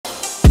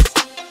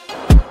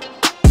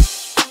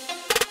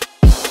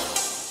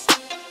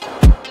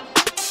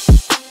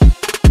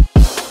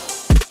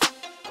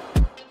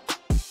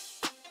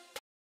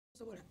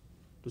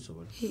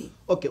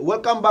Okay,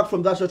 welcome back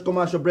from that short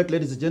commercial break,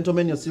 ladies and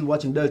gentlemen. You're still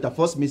watching Delta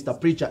Force, Mr.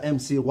 Preacher,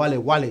 MC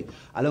Wale,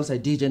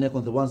 alongside DJ Neck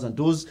on the ones and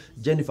twos,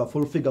 Jennifer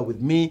Full Figure with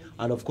me,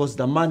 and of course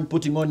the man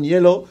putting on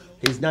yellow,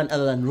 he's none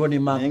other than Ronnie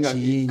Mark.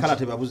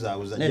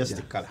 Just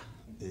the color.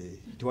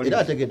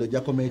 Ila tegedo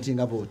ja commenting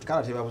about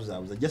color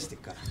tebabuza just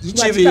color.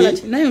 Ichibi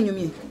nayo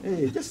nyumye.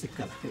 Just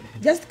color.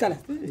 Just color.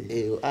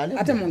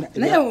 Ate munda.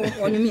 Nayo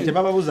onyumye.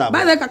 Tebabuza.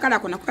 Baza kakala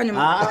kona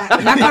kanyuma.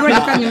 Nakarwe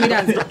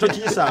kanyumira.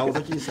 Tochisa.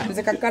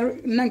 Nzekakaru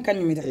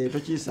nankanyumira.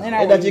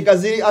 Tochisa. Eda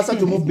chikazi asa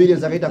to move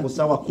billions akaita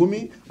kusawa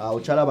 10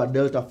 uchala ba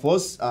Delta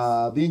Force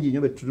bingi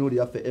nyobe tunuli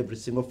yafe every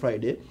single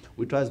Friday.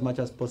 We try as much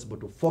as possible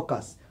to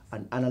focus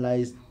and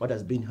analyze what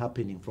has been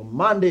happening from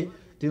Monday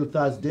till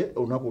Thursday.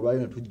 Onako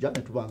lwalero tujja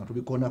netubanga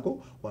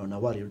tubikonako wana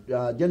wali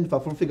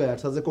Jennifer Full Figure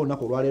yatazeko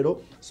onako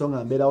lwalero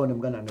songa mbera one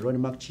mugana ne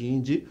Ronnie Mark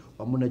Chinji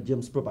wamuna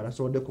James Proper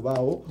asode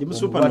kubawo James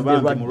Proper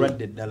bandi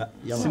muradde dala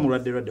si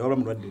muradde wala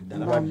muradde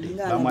dala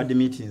bamwadde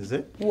meetings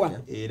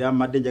era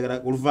madde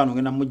njagala oluvano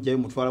ngena mujjayo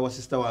mutwala wa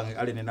sister wange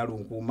Alene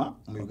Nalunkuma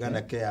mu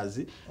Uganda Cares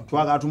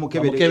twaga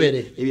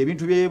atumukebere ebyo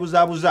ebintu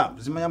byebuzabuza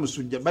zimanya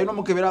musujja balina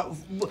mukebera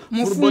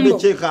full body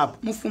check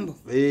up mufumbo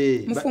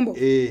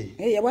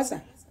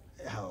yawasa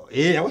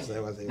yawasa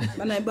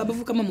bana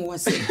babavu kama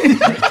muwase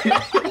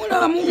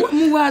mula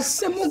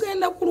muwase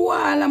mugenda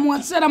kulwala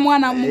muwasera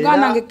mwana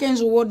mugana nge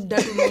Kenzo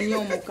wodda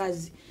tumonyo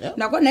mukazi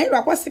nako nayo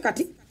akwase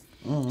kati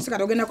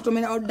sikati ogenda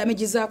kutomera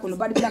damage zako no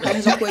badi black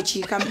alinzo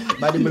kwechika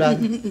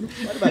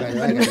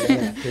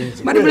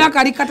badi black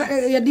ali kata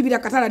yadibira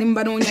katala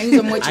nimbanonya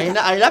inzo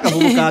mwechika aina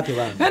kavubuka ake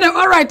bana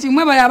all right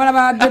mweba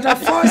yabala Delta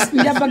Force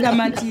njabaga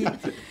mati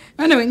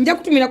anyway njya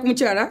kutumira ku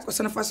mukyala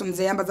Kosona Fashion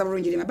ze yamba za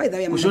bulungi lima by the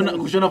way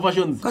Kosona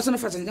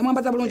Fashion ze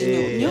mwamba za bulungi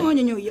nyo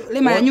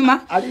lema ya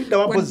nyuma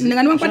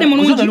ngani wankwade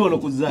mulungi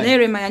ne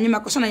lema ya nyuma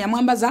Kosona ya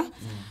mwamba za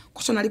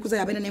Kosona alikuza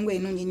yabena nengo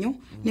enungi nyo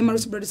ne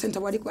Marusi Blood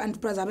Center waliko and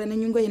plaza abena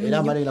nengo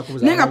enungi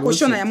nenga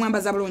Kosona ya mwamba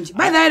za bulungi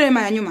by the way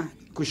lema ya nyuma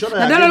Kushona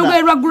nadala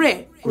lugwe rwa grey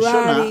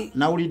kushona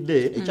na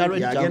ulide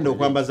yagenda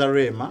okwambaza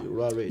Rema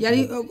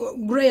yali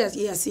grey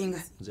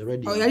yasinga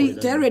yali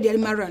red yali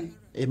maroon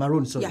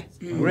maroon sorry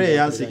grey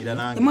yansigira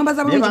nange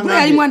mwamba bulungi grey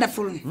yali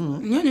wonderful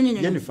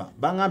nyonyo Jennifer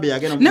bangambe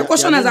yagenda ne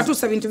Kosona za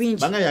tusa bintu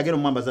bingi bangambe yagenda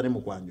mwamba za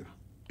nemukwanjura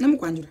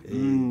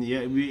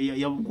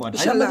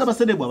Ayamba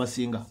basedebwa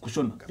abasinga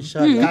kushona.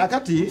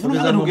 Kakati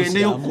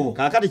tugende yoko.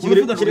 Kakati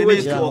kiri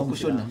wekyo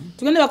kushona.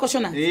 Tugende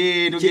bakoshona.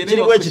 Tugende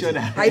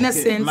kushona. Haina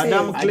sense.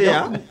 Madam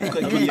Claire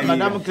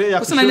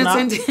kushona ina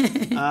sense.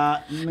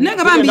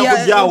 Nanga bambi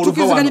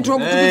tukiziganye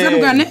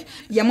tukuzagane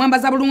ya mwamba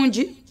za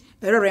bulungi.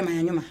 Era Rema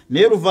ya nyuma.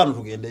 Ne ruvano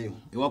tugendeyo.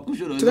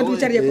 Ewakushona. Tugende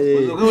tuchari yako.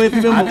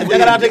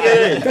 Njagala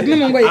ategere. Kati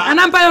mungoye.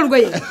 Anampa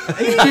yorugoye.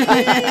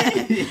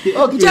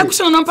 Okay. Nja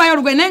kushona nampa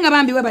yorugoye nenga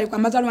bambi we bali kwa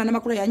Namulangira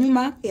Namakula ya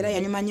nyuma era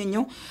ya nyuma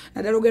nyonyo.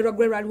 Na darogerwa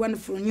grey ali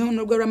wonderful nyo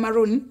no grey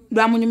maroon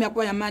ndo amunyumya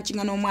kwa ya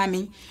matchinga no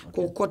mwami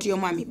ku koti yo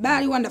mwami.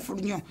 Bali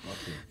wonderful nyo.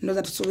 Ndo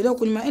za tusubire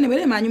okunyuma. Ene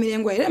bere manyumire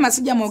ngo era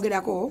masija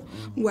mogerako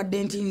wa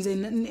dentinze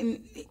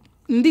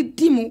ndi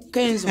timu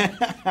Kenzo.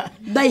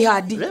 Die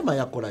hard. Rema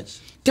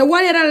yakolachi.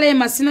 Tewali era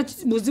Rema sina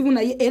buzibu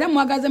na era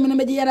mwagaza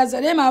minembeje yaraza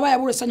Rema abaya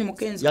bure sanyu mu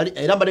Kenzo. Yali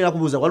era mbadde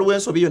kubuza waliwo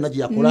ensobi yonna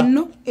giyakola.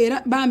 No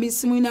era bambi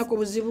simu inako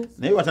buzibu.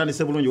 Naye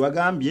watandise bulungi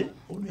wagambye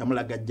ono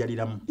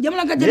yamulagajjaliramu.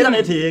 Yamulagajjaliramu.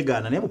 Era nete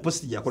yegaana naye mu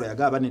post yakola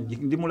yagaba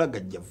ndi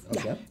mulagajjavu.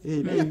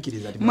 Naye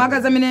nkiriza ati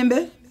mwagaza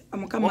minembe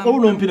amukama.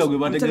 Okulo mpira gwe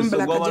bategese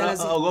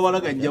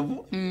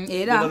ogwabalagajjavu.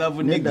 Era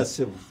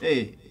negative.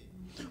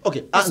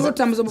 Okay,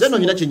 zeno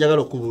nyina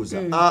chenjagalo kubuza.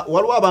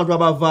 Waliwo abantu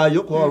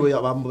abavaayo ko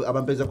waliwo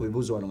abampeza ku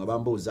bibuzo wano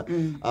ngabambuza.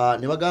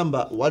 Ne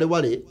bagamba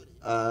wale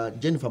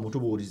Jennifer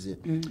mutubuulize.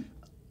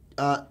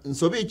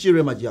 Nsobi ki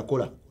Rema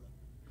yakola.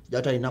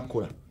 Jata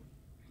inakola.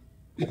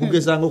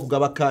 Okugezanga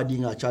okugaba kadi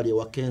nga achali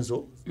wa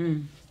Kenzo.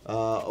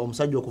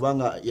 Omusajja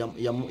okubanga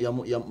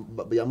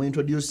yamu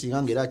introducing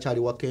ngera achali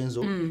wa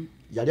Kenzo.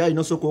 Yali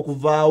alina soko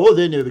okuvaawo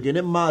then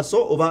ebigende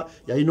maaso oba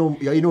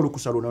yalina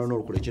olukusalo nalo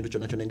nolukula ekintu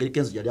kyonna kyonna engeri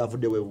Kenzo yali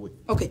avudde wewe.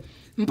 Okay.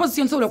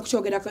 Mpozi nsobola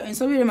okukyogera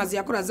ensobi Rema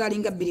yakola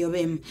zalinga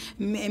billion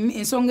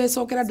ensonga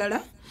esokera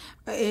dala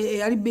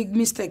yali big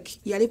mistake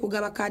yali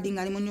kugaba kadi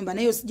ngali mu nyumba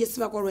nayo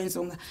sijesiba ko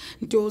lwensonga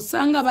nti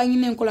osanga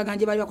banyine enkola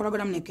ganje bali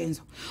bakolagana mu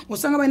Kenzo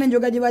osanga banyine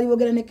njogaje bali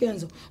bogera ne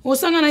Kenzo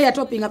osanga naye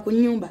atopinga ku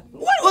nyumba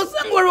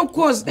osanga waro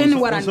cause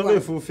anyone and one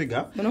full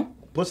figure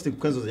positive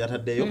Kenzo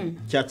yataddeyo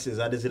chats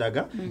zade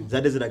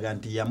ziraga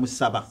nti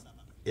yamusaba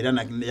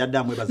era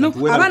yaddamu ebaza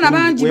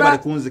webali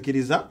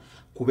kunzikiriza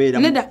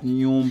kubeera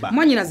nyumba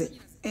mwanyiraze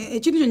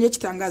ekintu kyo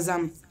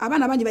nyekitangazamu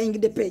abaana bangi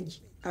bayingidde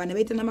page abane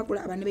baita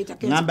Namakula abane baita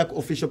Kenzo ngamba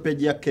official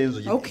page ya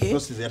Kenzo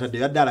post yatadde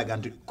yadalaga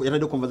nti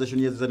yatadde conversation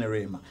yeza ne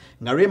Rema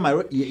nga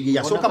Rema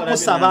yasoka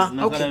kusaba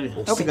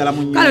okusigala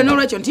mu nyumba kale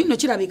nolwekyo ntino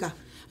kirabika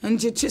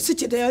nti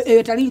sichite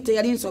etalite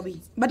yali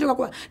nsobi bateka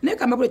kwa ne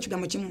kamba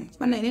ekigambo kimu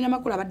bana ine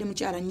Namakula abadde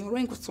mukyala nnyo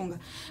olwenkusonga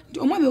nti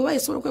omwami bwe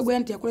bayisobola okwegwera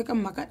nti yakoleka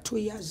mu maka 2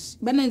 years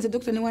bana nze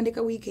doctor ne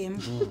wandika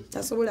weekend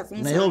tasobola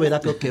kunsa naye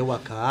oberako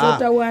kewaka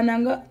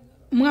totawananga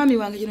mwami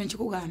wange kino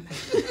nkikugamba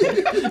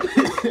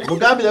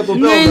mugambire ko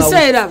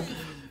nensera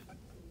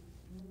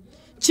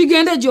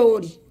Kigende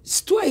gy'oli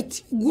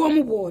straight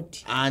gw'omu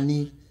bw'oti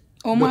ani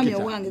omwami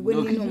owange gwe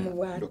nina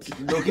omubwati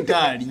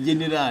dokitali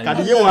general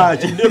kati ye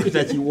waaki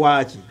dokita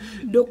kiwaaki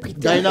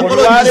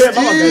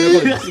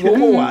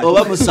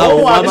oba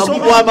musawo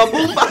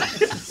wamagumba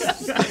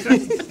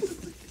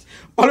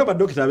waliwo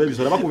badokita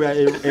ab'ebisolo bakubya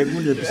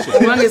egundi ebisolo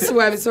owange si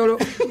wa bisolo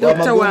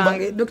dokita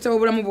wange dokita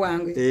w'obulamu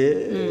bwange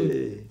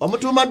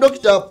omutuuma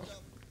dokita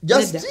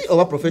just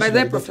oba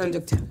professional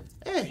doctor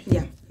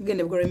yeah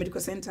gende bugore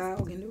medical center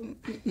ogende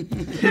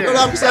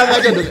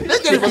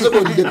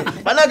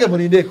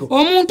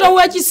omuntu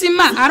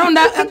ow'ekisima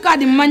alonda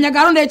kadi mumanyage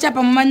alonda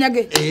ekyapa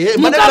mumanyage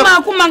mukama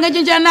akumanga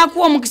ekyo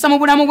nakuwa omukisa mu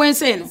bulamu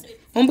bw'ensi eno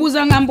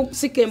ombuuza nga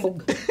mbusika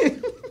embuga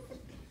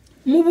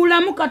mu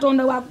bulamu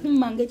katonda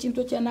wakumanga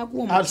ekintu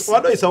kyanakuwa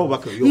omukisa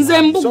nze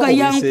embuga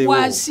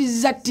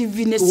yankwasiza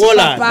tv ne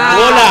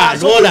sipapa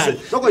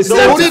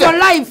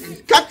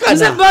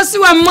nze bosi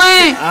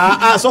wammwe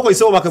soko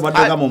isewo bake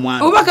baddengamu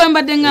omwami obake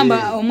mbadde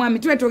ngamba omwami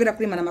twetwogera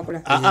kulima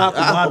namakula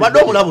obadde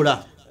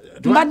omulabula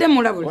mbadde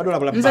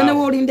mulabula nze ne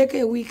woolindeko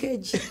ewiiki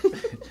egi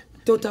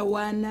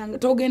totawaananga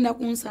togenda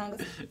kunsanga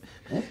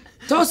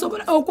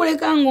tosobola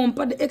okuleka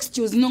ng'ompadde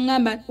excuse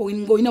n'ongamba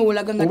ng'olina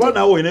woolaga nga oba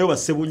naawe olinayo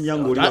bassebunya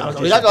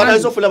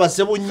ng'oliofula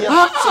bassebunya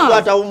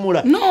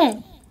sigwatawumula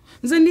no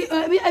nze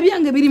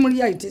ebyange biri mu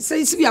reality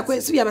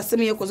si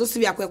byabasemyekozo si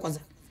byakwekoza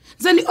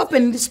nze ndi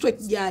open straight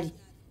gyali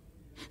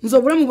nze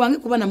obulamu bwange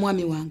kuba na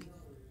mwami wange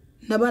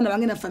n'abaana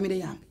bange na famire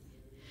yange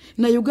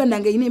na Uganda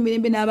ng'erina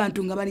emirembe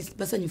n'abantu nga bali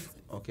basanyufu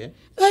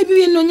ebyo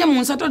byenonya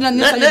mu nsato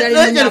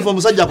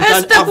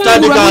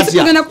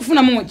tugenda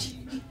kufuna muki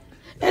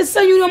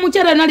essanyu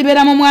ly'omukyala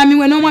nalibeera mu mwami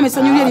we n'omwami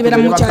essanyu lye libeera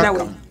mu mukyala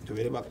we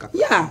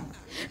ya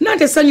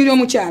nante essanyu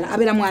ly'omukyala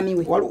abeera mwami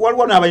we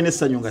waliwo n'abalina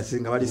essanyu nga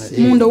singa bali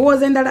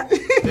mundowooza endala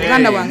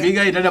muganda wange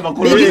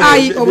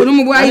BBI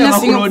obulumu bwalina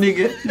singa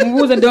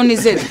mubuuze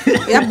donizera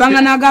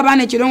yabbanga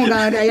n'agabaana ekirongo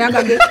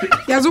yagage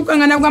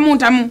yazuukanga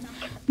nagwamuntamu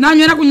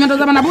nanywera ku nywata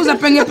z'abaana buuza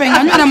pengepenga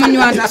anywera mu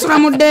nywata asula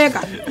mu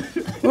ddeeka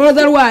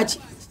olowooza lwaki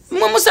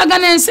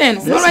mumusagana ensi eno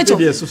nolwekyo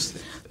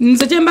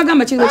nze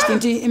kyembagamba kiriwo kiti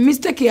nti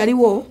mistake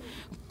yaliwo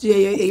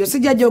eyo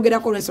sijja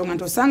gyogerako olw'ensonga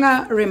nti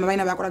osanga Rema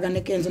balina bakolagana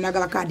ne Kenzo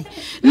n'agaba kadi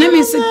ne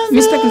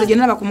mistake nze gye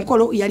nalaba ku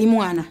mukolo yali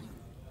mwana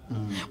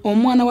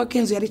omwana wa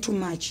Kenzo yali too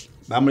much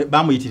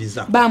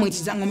bamuyitiriza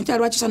ng'omukyala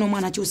lwakyusa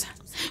n'omwana akyusa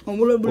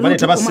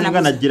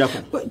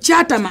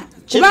kyatama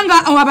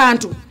kubanga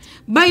abantu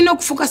balina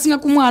okufokasinga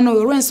ku mwana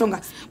oyo olw'ensonga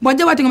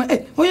bwajja bwatinga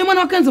oyo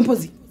omwana wa Kenzo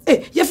mpozi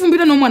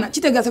yafumbira n'omwana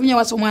kitegeeza bunya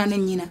wasa omwana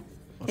n'ennyina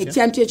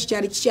ekyantu ekyo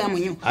kyali kikyamu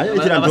nnyo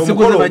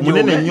omukolo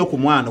munene nnyo ku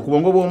mwana ku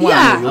bwongo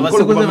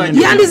bw'omwana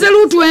yandize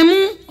luutu emu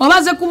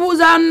oba ze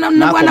kubuuza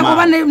nabwana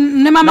oba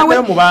ne mama we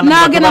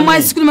n'agenda mu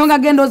ice cream nga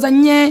agenda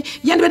ozanye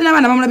yandibadde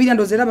n'abaana bamulabirira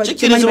ndoozi era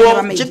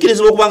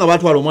kikkirizibwa okuba nga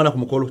batwala omwana ku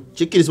mukolo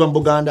kikkirizibwa mu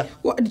Buganda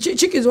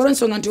kikkirizibwa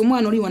olw'ensonga nti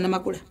omwana oli wa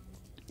Namakula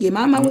ye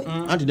maama we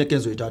anti ne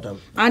Kenzo ye taata we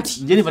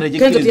anti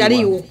Kenzo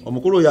teyaliiwo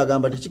omukulu oyo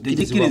agamba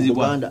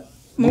tekikkirizibwa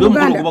mu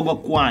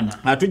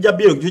Buganda tujja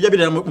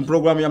bira mu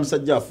programu ya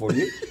musajja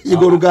afoli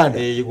yigo Luganda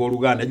yigo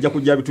Luganda ajja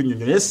kujja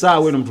bitunyonyo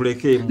essaawa eno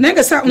mutulekeemu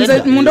nange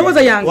nze mu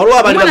ndowooza yange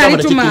omwana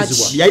ali too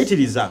much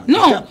yayitiriza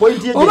no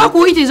oba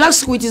kuyitiriza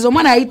asikuyitiriza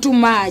omwana ali too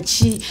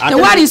much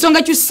tewali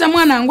nsonga kyusisa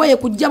mwana ngoye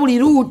kujja buli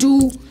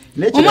luutu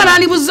omwana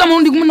andibuziza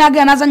mulundi gumu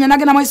n'agenda n'azanya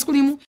n'agenda mu ice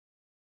cream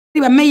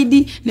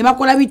bamaidi ne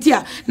bakola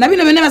bitya na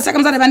bino byonna basaka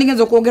muzale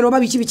bandigenza okwogera oba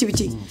biki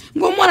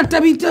ng'omwana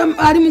tabita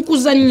ali mu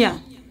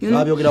kuzannya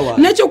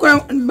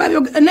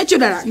nekyo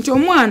ddala nti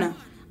omwana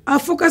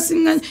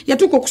afokasinga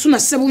yatuuka okusuna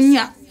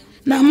ssebunya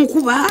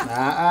namukuba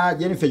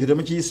Jennifer ekyo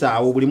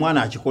temukiyisaawo buli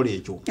mwana akikola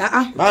ekyo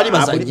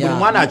buli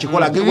mwana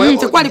akikola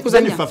tekwali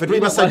kuzanya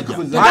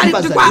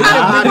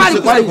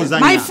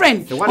my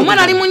friend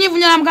omwana ali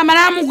munyivunya namugamba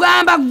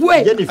namugamba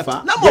gwe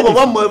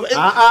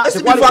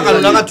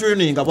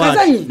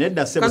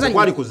nedda sebo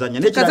tekwali kuzanya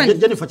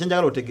Jennifer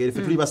kyenjagala otegeere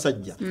ffe tuli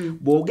basajja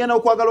bw'ogenda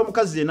okwagala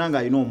omukazi yenna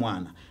ng'alina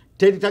omwana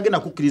tagenda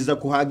kukkiriza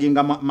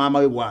kuhaginga maama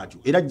we bwatyo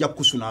era ajja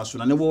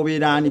kusunaasuna ne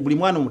bw'obeera ani buli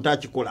mwana omuto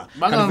akikola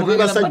kati ffe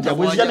basajja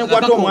bwe nzija ne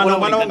nkwata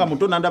omwana we nga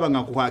muto nandaba nga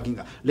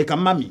nkuhaginga leka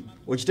mami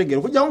okitegeera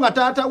okujjawo nga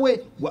taata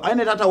we aye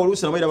ne taata we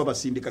oluusi nabo era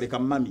babasindika leka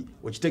mami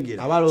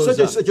okitegeera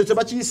so ekyo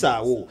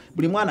tebakiyisaawo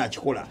buli mwana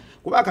akikola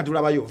kuba kati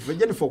tulabayo ffe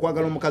Jennifer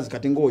okwagala omukazi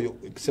kati ng'oyo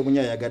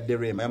Sebunya yagadde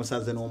Rema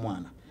yamusanze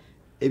n'omwana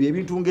ebyo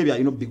ebintu ng'ebyo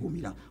alina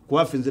obbigumira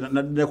kuba ffe nze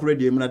nadda ku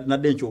radio emu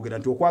nadde nkyogera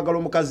nti okwagala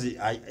omukazi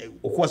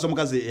okuwasa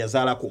omukazi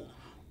eyazaalako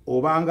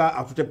obanga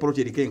atute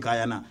proteri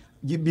kenkayana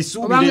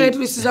obanga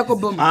etulisizako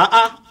bomu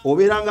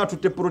obeeranga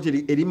atute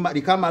proteri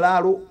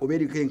likamalaalo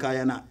obeeri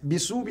kenkayana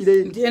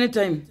bisuubire nti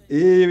anytime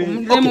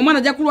omwana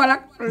ajja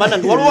kulwala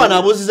waliwo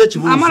anaabuuziza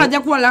ekibuuzo amwana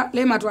ajja kulwala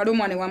Rema atwale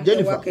omwana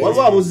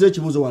waliwo abuuziza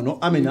ekibuuzo wano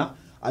Amina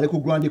ali ku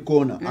Grand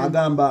Corner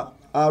agamba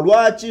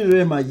lwaki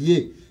Rema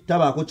ye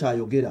tabaako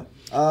kyayogera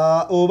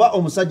oba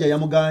omusajja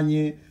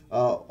yamuganye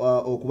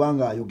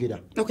okubanga ayogera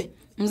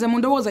nze mu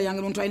ndowooza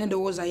yange muntu alina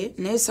endowooza ye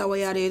naye essaawa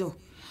ya leero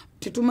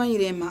tetumanyi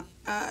Rema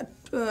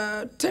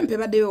tempe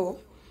baddeyo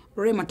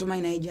Rema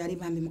tumanyi naye gyali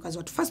bambi mukazi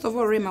watu first of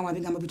all Rema wa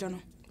bigambo bitono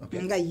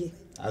ngaye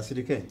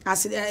asirike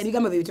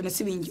ebigamba bibitono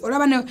si bingi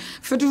olaba ne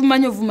ffe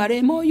tuvumanyo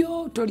vumale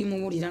moyo toli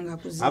muwulira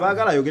ngakuzi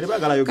abagala yogere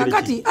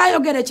kakati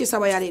ayogere ki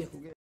saba ya lero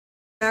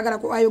ayagala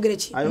ko ayogere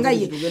ki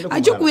ngaye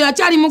akyukubira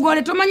kyali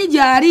mugole tomanyi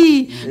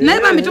gyali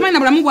naye bambi tomanyi na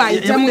bulamu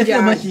bwayita mu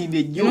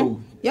gyali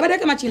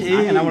yabadeke makindi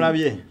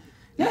namulabye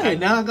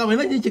nakagamba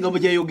naye ekigambo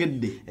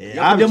kyayogedde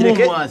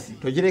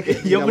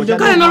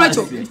kale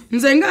nolwekyo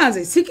nze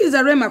nganze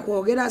sikiriza Rema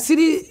kwogera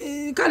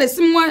siri kale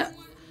simwa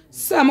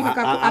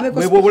samukaka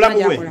abeko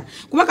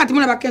kuba kati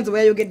mulaba Kenzo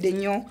bayogedde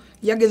nnyo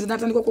yagenze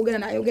natandika okwogera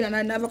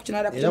nayogera nava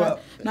kukinala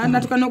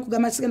natukana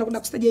okugamba sigenda kuda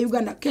ku stage ya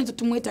Uganda Kenzo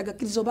tumwetaga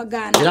kirizo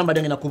baganda era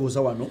mbadde ngena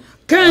kubuuza wano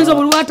Kenzo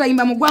buli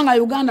watayimba mu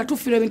ggwanga Uganda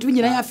tufira ebintu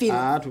bingi naye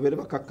afiira tubere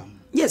bakaka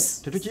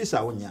yes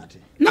tetukiyisaawo nnyate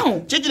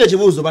no kikire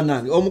kibuuzo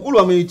bannange omukulu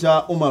bamuyita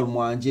Omar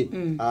Mwanje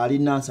ali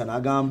nansa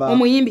n'agamba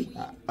omuyimbi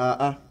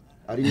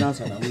ali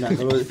nansa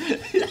n'amunagalo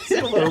si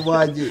Omar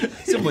Mwanje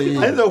si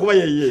muyimbi ayinza okuba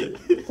yeye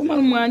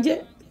Omar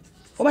Mwanje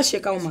oba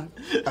Sheka Omar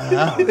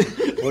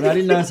ono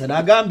ali nansa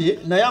n'agambye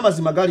naye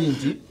amazima gali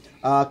nti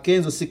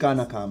Kenzo si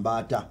kaana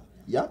kambaata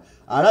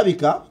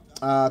alabika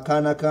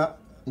kaana ka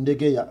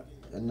ndegeya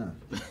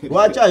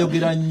lwaki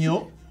ayogera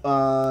nnyo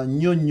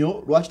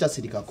nnyo lwaki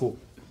tasirikako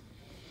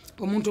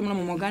omuntu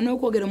omulamu mugana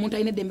okwogera omuntu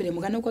alina eddembe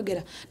mugana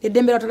okwogera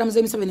eddembe lwatalamuza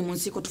emisabeni mu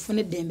nsiko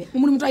tufune eddembe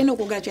omuntu alina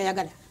okwogera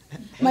kyayagala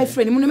my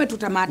friend muneme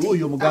tutamate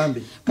oyo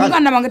mugambe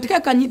muganda wange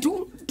tekekanyi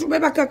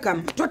tubeba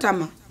kakam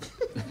twatama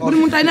buli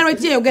muntu alina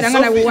lwaki yayogera nga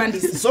nawe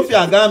wandisi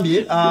Sophia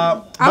agambye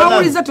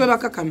abawuliza tubeba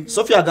kakam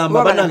Sophia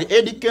agamba bannange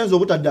Eddy Kenzo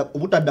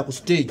obutadda ku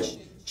stage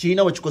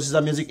kiina we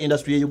kikoseza music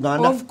industry ya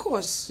Uganda of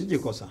course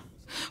sijikosa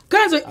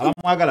Kenzo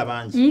abamwagala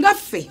bangi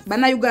ngaffe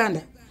bana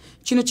Uganda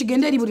kino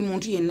kigenda eri buli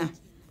muntu yenna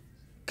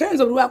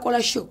Kenzo buli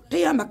akola show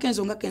teyamba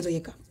Kenzo nga Kenzo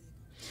yeka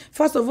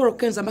first of all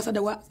Kenzo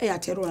ambassador wa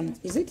Airtel wano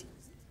is it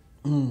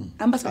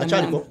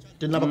ambassador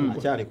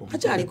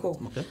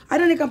achaliko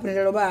ada ne company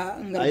lero ba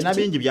aina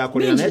bingi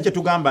byakolera naye kye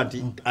tugamba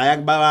nti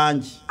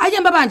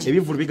ayamba bangi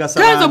ebivulu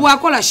bigasa Kenzo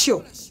bwakola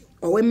show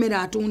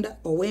owemmera atunda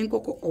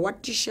owenkoko owa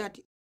t-shirt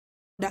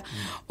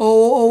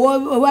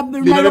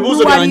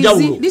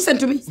listen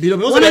to me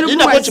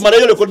ina ko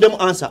kimalayo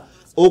lekodemu answer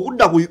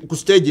okudda ku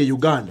stage ya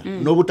Uganda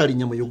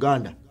n'obutalinya mu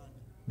Uganda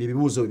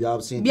bibuzo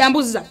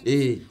byambuza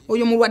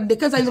oyo mulwadde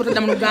Kenzo ayinza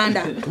otadda mu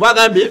Uganda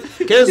kubagambye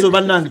Kenzo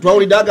bannange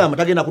twawulidde agamba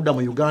tagenda kudda mu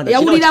Uganda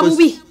yawulira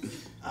bubi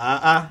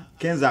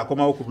Kenzo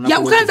akomawo ku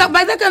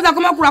Kenzo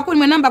akomawo ku lwakuli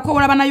mwe namba ko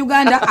olaba na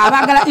Uganda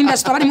abagala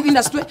industry abali mu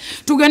industry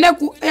tugende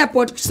ku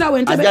airport kusawa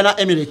Entebbe ajana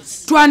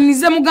Emirates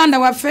twanize muganda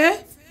waffe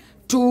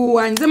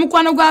tuwanze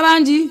mukwano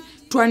gw'abangi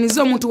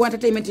twanize omuntu wa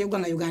entertainment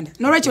y'eggwanga Uganda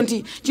nolwekyo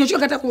nti kino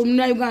kikakata ku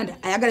na Uganda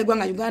ayagala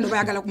eggwanga Uganda oba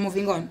ayagala ku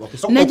moving on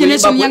ne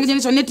generation young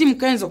generation ne team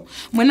Kenzo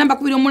mwe namba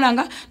kubiri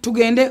omulanga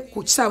tugende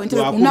ku kisaawe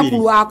Entebbe ku lunaku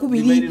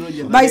lwakubiri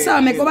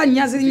bayisawa meka oba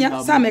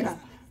nnyazirinya saameka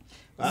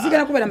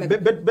zigala kubera meka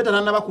beta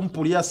nannaba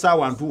kumpulia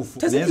sawa ntuufu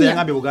nenze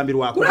yangambye bugambi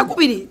lwako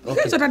lwakubiri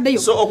Kenzo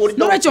taddeyo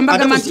nolwekyo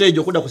mbagamba nti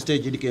okudda ku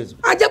stage Eddy Kenzo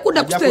ajja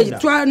kudda ku stage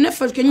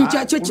twaneffe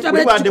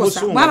kitabale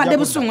kikosa babadde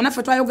busungu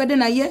naffe twayogedde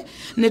naye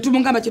ne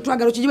tumugamba kye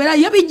twagala okijibera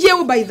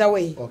yabijjeewo by the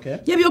way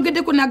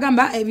yabyogeddeko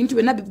n'agamba ebintu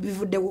byonna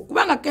bivuddewo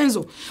kubanga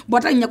Kenzo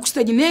bw'atalinya ku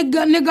stage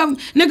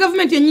ne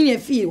gavumenti yennyini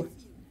efiirwa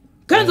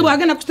Kenzo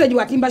bw'agenda ku stage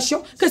bw'atimba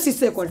show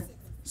kesisa ekola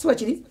siwa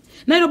kiri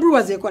Nairobi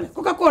Brewers ekola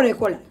Coca-Cola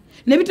ekola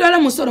nebitwala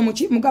musoro mu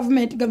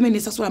government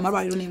esasula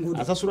amalwaliro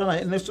n'enguudo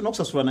asasula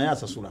n'okusasula naye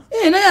asasula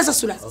naye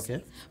asasula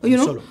you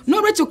know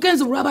n'olwekyo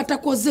Kenzo bw'aba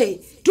takoze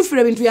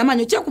tufira ebintu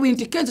yamanyo kyakubiri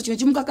nti Kenzo kino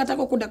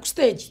kimukakatako okudda ku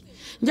stage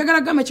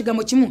njagala gamba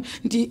ekigambo kimu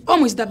nti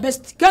Omo is the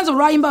best Kenzo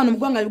lwayimba wano mu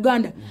ggwanga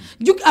Uganda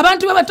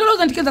abantu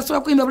babatolooza nti Kenzo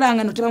asobola kuyimba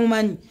bulangano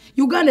tebamumanyi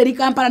Uganda eri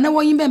Kampala ne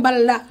woyimba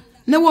embalala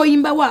ne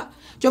woyimba wa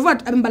kyova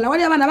embala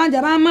wali abaana bangi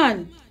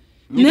ab'amaanyi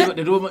naye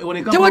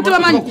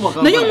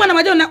omwana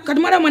wajja kati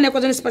mwala mwana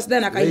yakoze ne space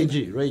dana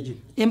kayimba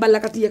embala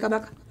kati ye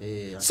kabaka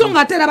so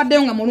ng'ate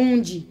abaddeyo nga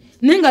mulungi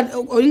naye nga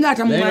olinga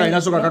atamumanyi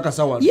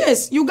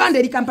yes Uganda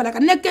eri Kampala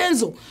ne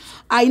Kenzo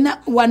ayina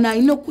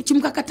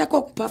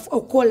kimukakatako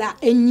okola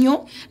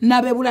ennyo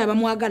n'abeebulaya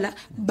bamwagala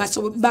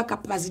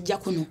bakapazijja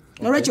kuno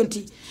nolwekyo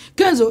nti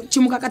Kenzo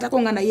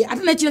kimukakatako nga naye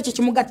ate n'ekiro kye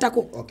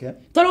kimugattako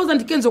tolowooza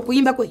nti Kenzo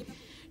okuyimba kwe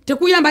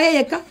tekuyamba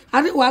yeyeka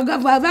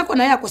wavaako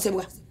naye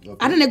akosebwa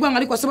ate neggwanga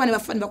likosebwa ne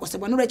bafaani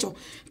bakosebwa nolwekyo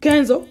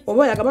Kenzo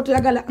oba oyagala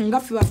toyagala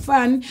ngaffe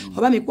bafaani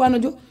oba mikwano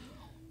gyo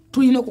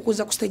tulina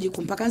okukuza ku stage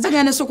ku mpaka nze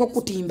ngenda nesooka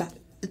okukutimba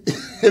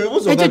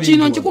ekyo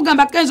kino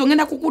nkikugamba Kenzo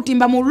ngenda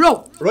kukutimba mu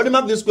law.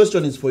 Rodmark, this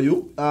question is for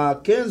you.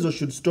 Kenzo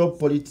should stop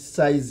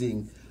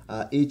politicizing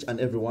each and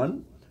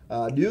everyone.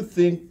 Do you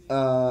think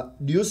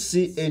do you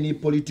see any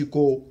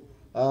political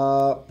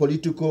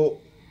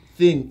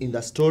thing in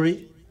the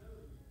story?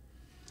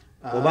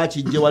 Oba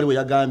kijje waliwo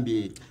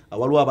yagambye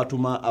waliwo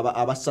abatuma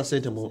abassa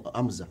sente mu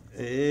Amza.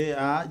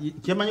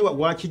 Kyemanyi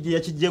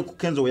yakijje ku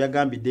Kenzo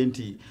yagambidde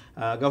nti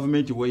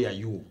government where are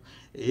you?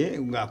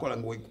 Ngakola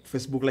ngo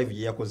Facebook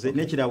live yakoze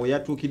nekirawe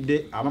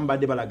yatukidde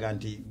abambadde balaga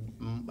nti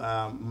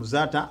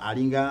Muzata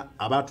alinga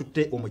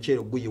abatutte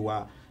omukyero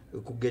guyiwa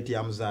ku gate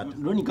ya Muzata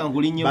Loni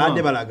kangulinyo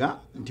bade balaga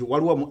nti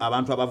waliwo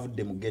abantu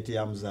abavudde mu gate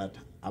ya Muzata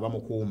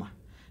abamukuuma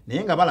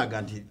naye nga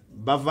balaga nti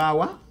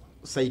bavaawa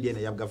side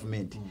ene ya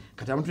government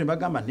kati abantu ne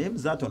bagamba ne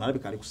Muzata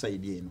onalabika ali ku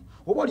side eno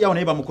obo lyawo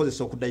naye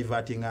bamukozesa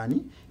okudiverting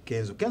ani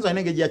Kenzo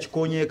ayinenge ya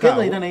kikonyeeka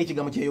Kenzo ina naye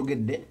kigambo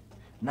kyeyogedde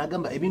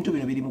nagamba ebintu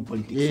bino biri mu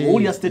politics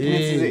oli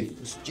statements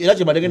ze era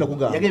kye badegenda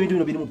kugamba yage ebintu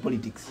bino biri mu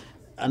politics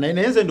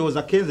anayenze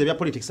ndoza Kenzo bya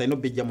politics ayino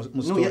bijja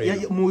mu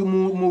story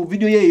mu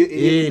video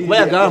ye kuba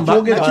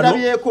yagamba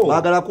nakirabyeko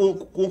bagala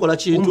kunkola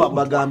kintu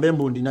bagambe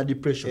embundi na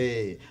depression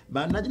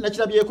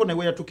nakirabyeko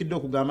nawe yatukidde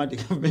okugamba nti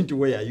government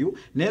where are you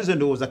nenze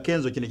ndoza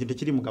Kenzo kine kintu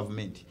kiri mu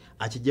government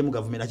akijje mu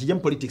government akijje mu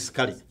politics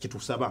kale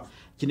kitusaba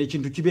kine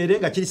kintu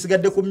kiberenga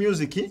kirisigadde ku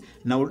music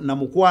na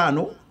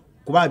mukwano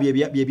kuba bye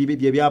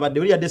byabadde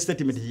oli ya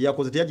statement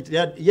yakoze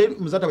ye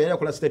Muzata yali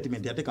yakola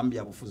statement yateka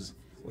mbya bufuzi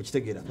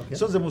okitegera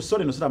so ze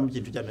musore no sala mu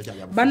kintu kyane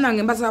kyabufuzi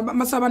bannange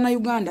mbasaba na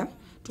Uganda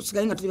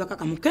tusigaye nga tuli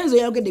bakaka mu Kenzo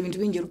yayogedde ebintu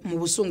bingi mu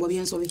busungu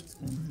by'ensobe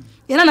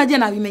era najja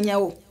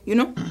nabimenyawo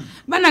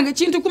bannange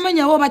kintu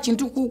kumenyawo ba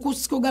kintu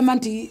kugamba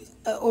nti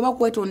oba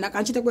kwetonda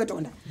kanchite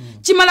kwetonda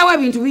kimalawo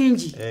ebintu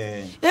bingi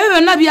ebyo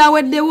byonna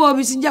byaweddewo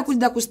bisijja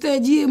kudda ku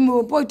stage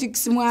mu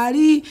politics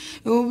mwali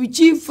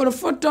chief for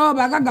photo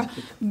bagaga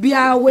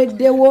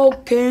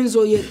byaweddewo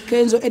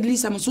Kenzo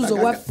Edlisa musuzo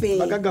waffe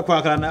bagaga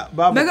kwakana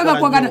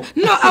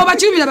no abo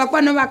bakibira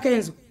bakwano ba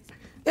Kenzo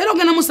era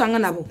ogena musanga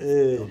nabo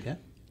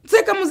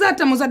Seka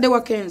Muzade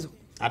wa Kenzo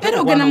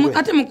era ogena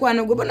ate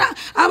mukwano gwo bona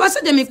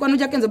abasajja mikwano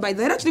ja Kenzo by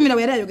the way tulimira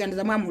wera Uganda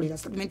za mwamulira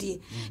statement ye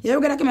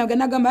yayogera kema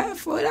Uganda gamba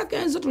era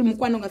Kenzo tuli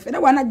mukwano nga fera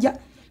wanajja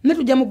ne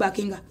tujja mu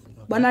backinga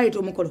bwana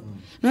leto mukolo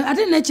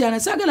ate ne cyane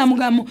sagala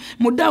mugamo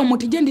mudawo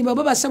mutijendi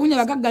baba basabunya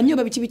bagaga nyo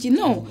babikibiki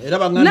no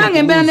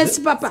nange mbera ne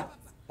sipapa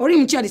oli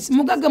mcharisi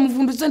mugaga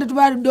muvundu sente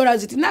tubali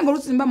dollars iti nange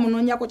lusimba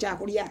munonyako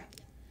kyakulya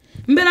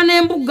mbera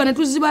nembuga ne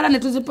tuzibala ne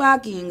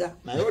tuziparkinga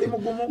nayo oli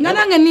mugumu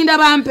nange ninda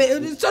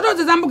bampe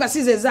sotoze zambuga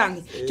size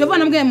zange kyova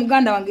namge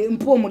muganda wange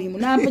mpo mulimu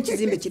nampe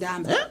kizimbe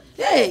kiramba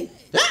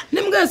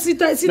nemge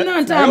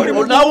sina ntambu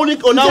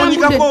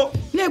onawunikako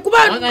ne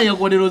kuba anga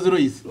yakodero zero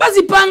isi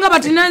bazipanga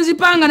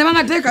batinanzipanga ne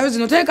banga teka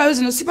yo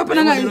zino sipapa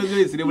nanga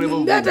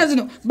data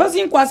zino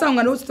bazinkwasa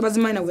nga no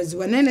bazimina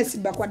weziwa nene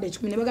sibakwade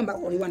 10 ne bagamba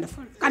oli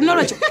wonderful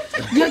kanolo kyo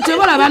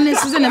tebola bane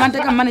size ne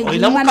banteka manage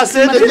no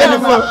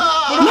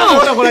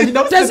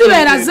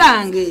tezibera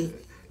zange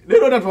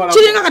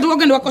kiringa kati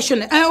ogenda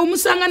wakoshone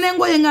omusanga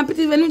nengoye nga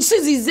mpitirive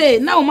nusizize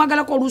nawo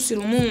mwagala ko lusi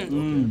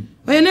lumu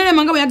nene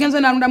mangabo yagenze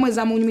narunda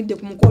mweza munyumidde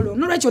ku mukolo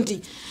nolwekyo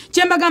nti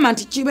kyemba gamba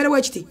nti kiberewo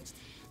ekiti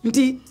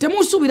nti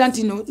temusubira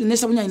nti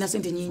nesabunya ina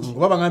sente nyingi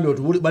ngoba bangambe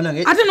otubuli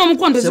banange ate no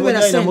mukondo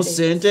zibera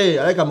sente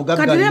aleka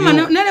mugaga kati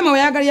nene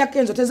mayagali ya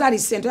Kenzo tezali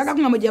sente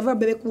yagakunga mujava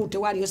bebe kute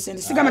wali yo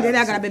sente sigama tele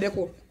yagala bebe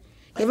ko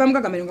eva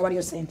mugaga melinga wali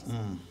yo sente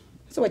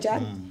so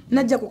wacha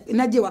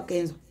najja wa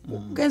Kenzo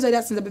Kenzo yali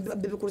asinza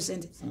bebe ku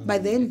sente by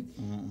then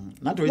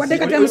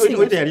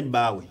wete yali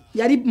bawe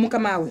yali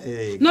mukamawe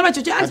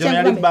nolwekyo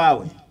yali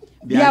bawe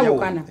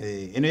byawukana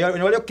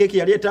eno wali keki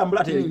yali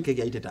etambula ate keki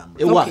yali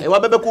tetambula ewa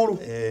bebe kulu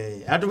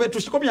atuve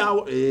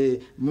tushikomyawo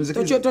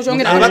muziki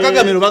tochongera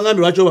abakagamero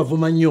bangambe lwacho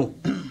bavuma nnyo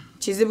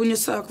kizibu nnyo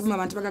sawa kuvuma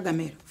abantu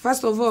bagagamero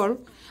first of all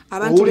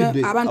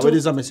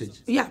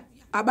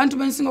abantu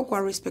bensinga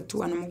kwa respect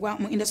wano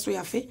mu industry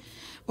yafe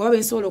oba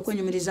bensobola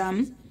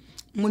okwenyumirizamu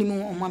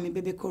mulimu omwami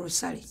Bebe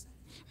Korosali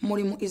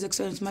mulimu His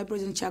Excellency my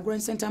President Chagrin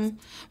Center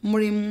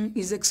mulimu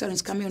His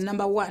Excellency Chameleon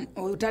number 1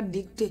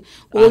 otadikte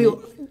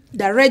oyo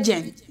the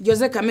regent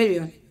Jose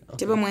Chameleon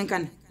tebe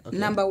mwenkana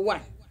number 1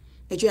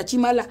 ekyo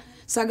yakimala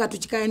saga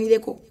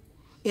tukikayanireko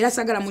era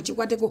sagala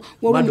mukikwateko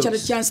wowe mukyalo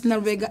chance na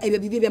Rubega ebyo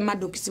bibye bya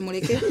Maddox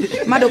simuleke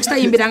Maddox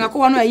tayimbiranga ko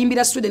wano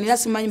yayimbira Sweden era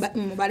simanyi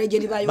ba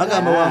legend bayo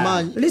bagamba wa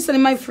manyi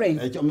listen my friend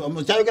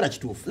mukyayogera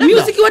kituufu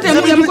music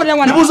wote mukolera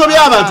wana nibuzo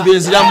by'abantu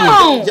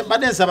benziramu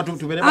badensa abantu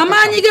tubere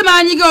amanyige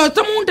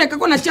tomunte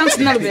ko na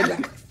chance na Rubega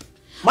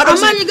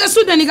amanyiga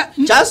Sweden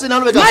chance na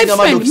Rubega singa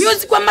Maddox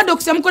music wa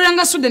Maddox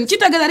yamukolanga Sweden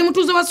kitageza ali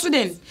mutuzo wa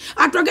Sweden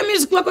atwage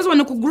music wakoze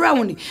wano ku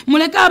ground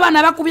muleka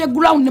abana bakubye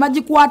ground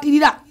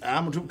nebagikwatirira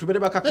tubere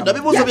bakaka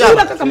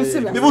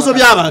bibuzo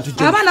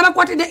by'abantu abana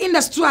bakwatide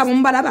industry abo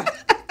mbalaba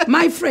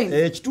my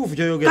friend kituufu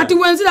kyoyogera kati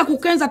wenzira ku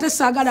Kenzo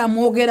tesagala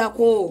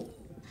mwogerako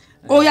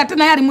oya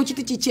tena yali mu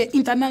kiti kiche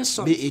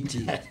international BET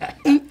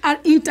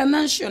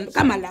international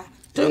kamala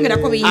toyongera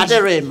ko bingi ate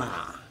Rema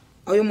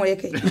oyo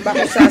muleke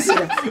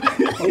bakasasira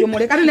oyo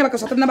muleke ate ne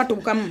bakasatana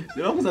nabatubukamu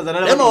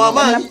Rema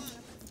wamanyi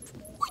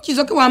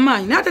kizoke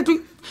wamanyi nate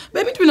tu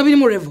bebitu bino biri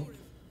mu revo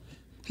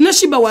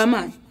nashiba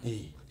wamanyi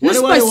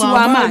Spice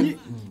wamanyi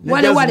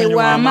wale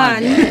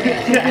wamanyi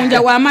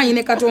kunja wamanyi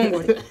ne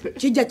katongole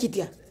kijja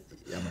kitya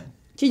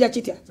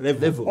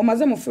level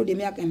omaze mu field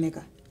emyaka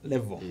emeka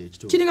level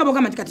kiringa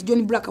bogama kati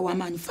John Black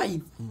wamanyi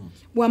fine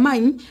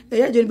wamanyi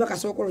ya John Black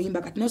sokolo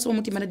yimba kati noso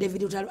mutima na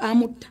David Utalo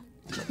amutta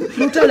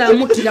Utalo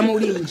amutira mu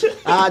lingi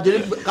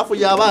kafu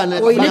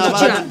y'abana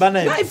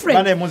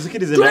bana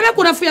muzikirize tuleme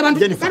kunafuya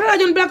abantu kana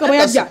John Black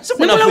boyajja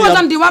nemula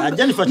waza ndi wa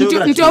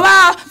nti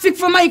oba fik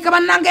for my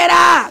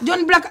kabanangera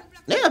John Black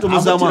naye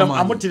atumuzamu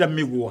amutira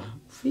miguwa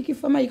fiki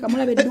fama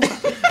ikamulabe duka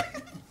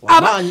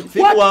fiki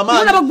wa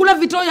amani aba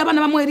gravity oyo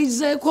abana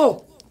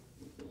bamwerizeko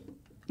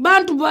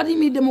bantu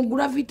balimide mu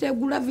gravity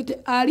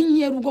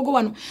alinye rugogo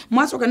wano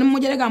mwasoka ne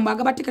mmojerega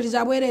mbaga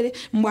batikaliza abwerere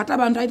mbwata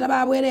abantu ayita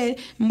babwerere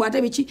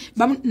mbwata bichi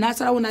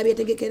nasalawo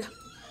nabyetegekera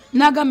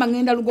nagamba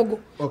ngenda lugogo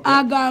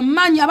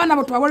agamanya abana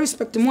bo twa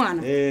respect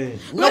mwana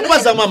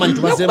nokubaza mama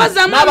ntubazema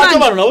n'abato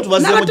bano nabo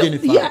tubazemo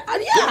Jennifer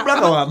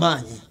Black wa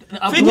amanyi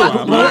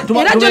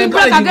era John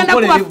Black agenda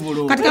kuba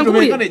katika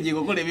nguli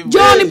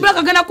John Black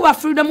agenda kuba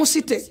Freedom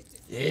City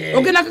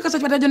ogenda kakasa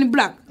chipata John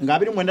Black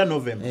ngabiri mwenda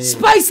November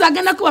Spice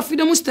agenda kuba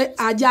Freedom City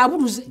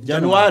ajaburuze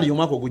January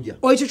omwako gujja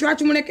oicho chwa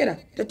kimunekera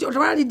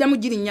tawali damu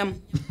jiri nyamu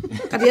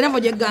kati era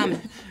voje gamba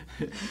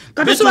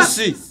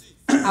kati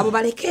abo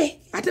baleke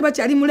ate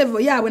bakyali mu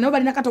level yaabwe nabo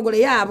balina katogole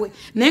yaabwe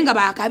nenga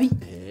bakabi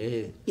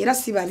era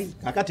si babi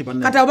kakati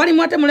banne kati bali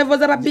mu ate mu level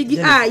za ba big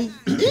eye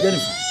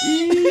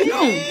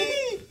no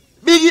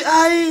big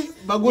eye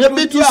ya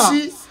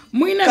B2C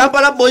muina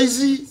Kampala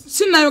boys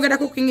sinayogera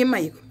ku King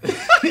Mike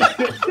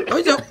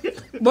ojo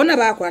bona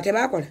bakola te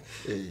bakola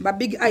ba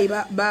big eye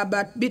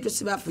ba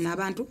B2C bafuna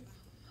abantu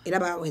era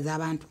baweza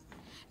abantu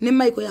ne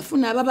Michael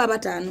yafuna ababa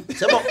batano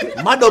sebo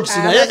Maddox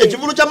naye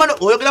ekivulu kya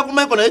Maddox oyogera ku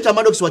Michael naye kya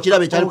Maddox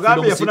wakirabe cyali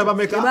Mugambi yafuna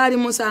bameka bali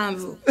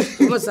musanvu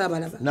bosa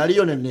balaba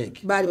naliyo ne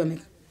Nick bali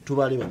bameka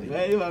tubali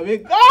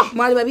babiri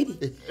mwali babiri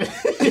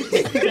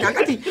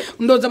kakati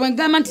ndoza bwa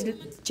government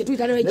chetu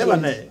italo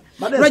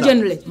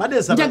regionally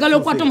njagalo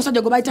kwato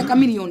musajja go baita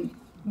chameleon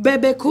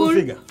Bebe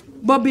Cool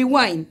Bobby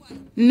Wine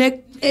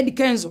ne Eddy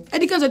Kenzo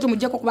to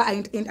mujja ko kuba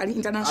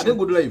international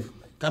good life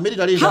Kamili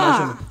tali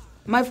international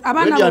my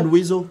abana and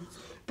Weasel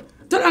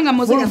Tolanga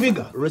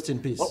mozeka rest in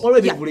peace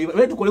olwe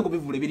tukole ku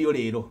bivule biriyo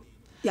leero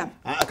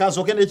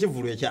akasoke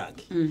n'ekivulu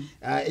ekyange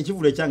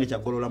ekivulu ekyange kya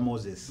Golola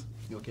Moses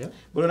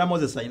Golola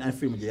Moses ayina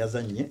film gye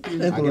yazannye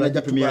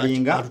agenda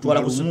premieringa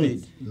atutwala ku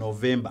speed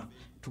November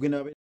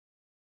tugenda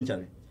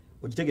nchale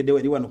okitegedde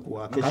eri wano ku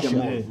Acacia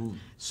Mall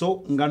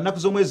so nga nnaku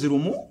z'omwezi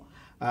lumu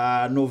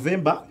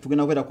November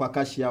tugenda kwera kwa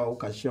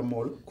Acacia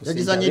Mall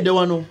yagizanyidde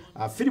wano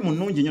film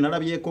nnungi nnyo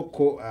nalabyeko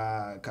ko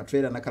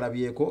katwera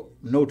nakalabyeko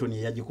Norton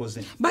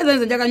yagikoze baza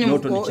nze njaga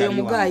nnyo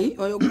omugayi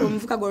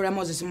omuvuka Golola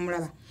Moses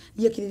mumulaba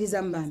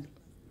yekiririza mbambi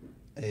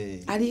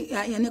ali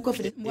yane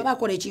confident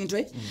mwabakola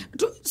ekintu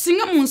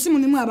singa mu nsi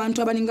mulimu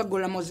abantu abalinga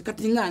Golola Moses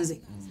kati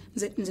nganze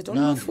nze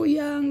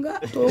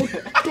tonafuyanga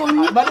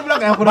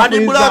Badi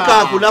Black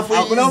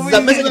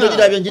akunafuyiza message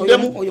togirabye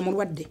njiddemu oyo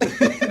mulwadde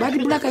Badi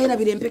Black era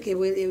birempeke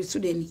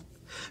Sudan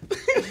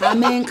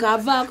amenka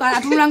ava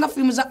atulanga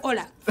filmu za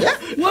ola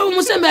wewe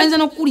musembe anza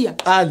nokulya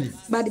ali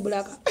Badi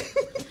Black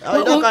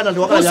kana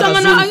ndo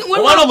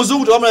wakala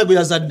muzungu to wamala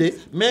yazadde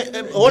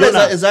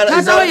ola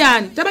ezala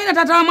yani tabaina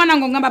tata wa mwana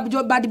ngamba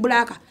Badi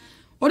Black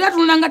ola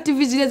atulanga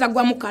TV zile za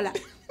gwa mukala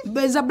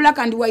beza black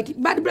and white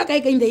Badi Black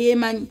ayikainde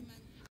yemanyi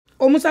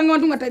omusanga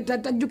wantu nga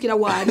tajukira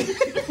wali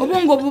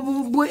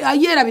obongo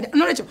ayera bida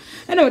nolecho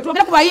anyway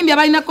twagala kubayimbi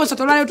abalina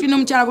concert olwale tulina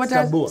omukyala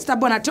gwata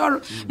Stabona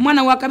Tol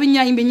mwana wa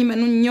kabinya imbe nyime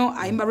nnyo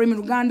ayimba Rema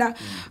Uganda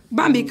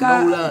bambi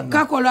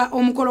kakola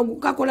omukolo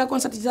kakola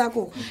concert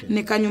zako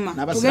ne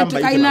kanyuma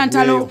tugenda kaina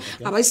ntalo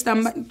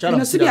abaisitamba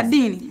no sibya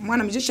dini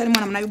mwana musician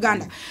mwana mna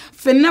Uganda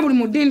fenna buli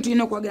mudini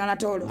tulina kwagala na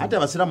Tolo ate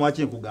abasiramu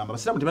wachi kugamba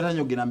abasiramu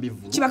tebatanya ogena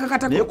mbivu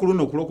kibakakata naye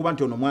kuluno kuba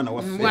nti ono mwana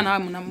waffe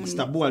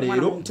Stabua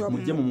lero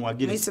mujje mu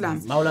muwagire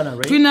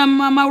twina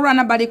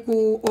Maulana bali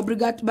ku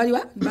obrigate bali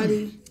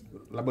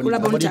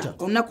Labonita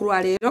olunaku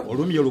lwa leero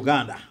olumye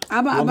Uganda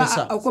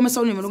okomesa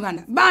olumye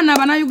Uganda baana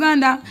bana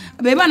Uganda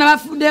be baana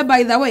bafudde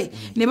by the way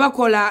ne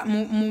bakola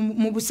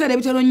mu busere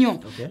bitero nnyo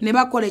ne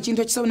bakola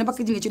ekintu ekisawo ne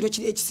bakijinga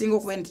ekintu ekisinga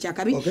okuba nti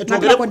kyakabi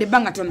nakolakode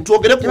banga tono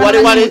twogere ku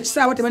wale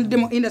kisawo tebandide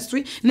mu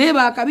industry ne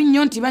bakabi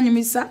nnyo nti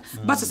banyumisa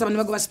basasa ne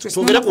bagoba stress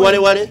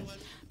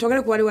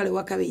twogere ku wale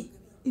wakabi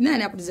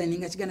nani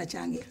akudesigninga kigana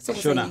kyange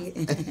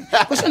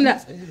koshona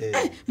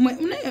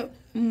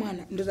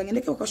mwana ndoza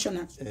ngendeke koshona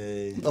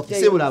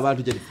okisebula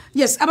abantu je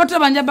yes abato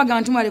banja baga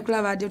abantu mwale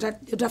kulaba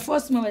uta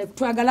force mwale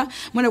kutwagala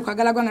mwale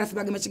kwagala gwanga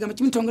nafibaga mekigamba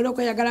kimintongere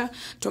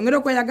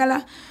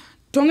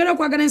tongera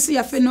kwagala ensi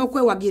yaffe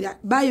n'okwewagira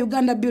ba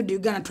Uganda build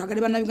Uganda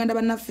twagale bana Uganda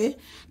banaffe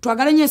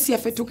twagale ensi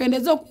yaffe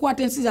tukendeza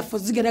okukwata ensi zaffe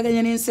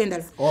zigeraganya n'ensi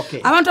endala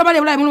abantu abali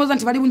bulaya muloza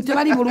nti bali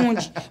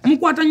bulungi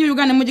mukwata nnyo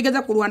Uganda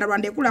mujigeza ku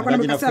Rwanda ekula kwa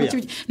nakasaba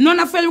kibi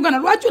nona Uganda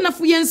lwaki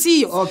onafuye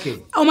ensi yo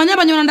omanya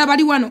abanyarwanda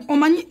bali wano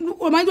omanyi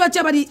lwaki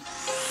abali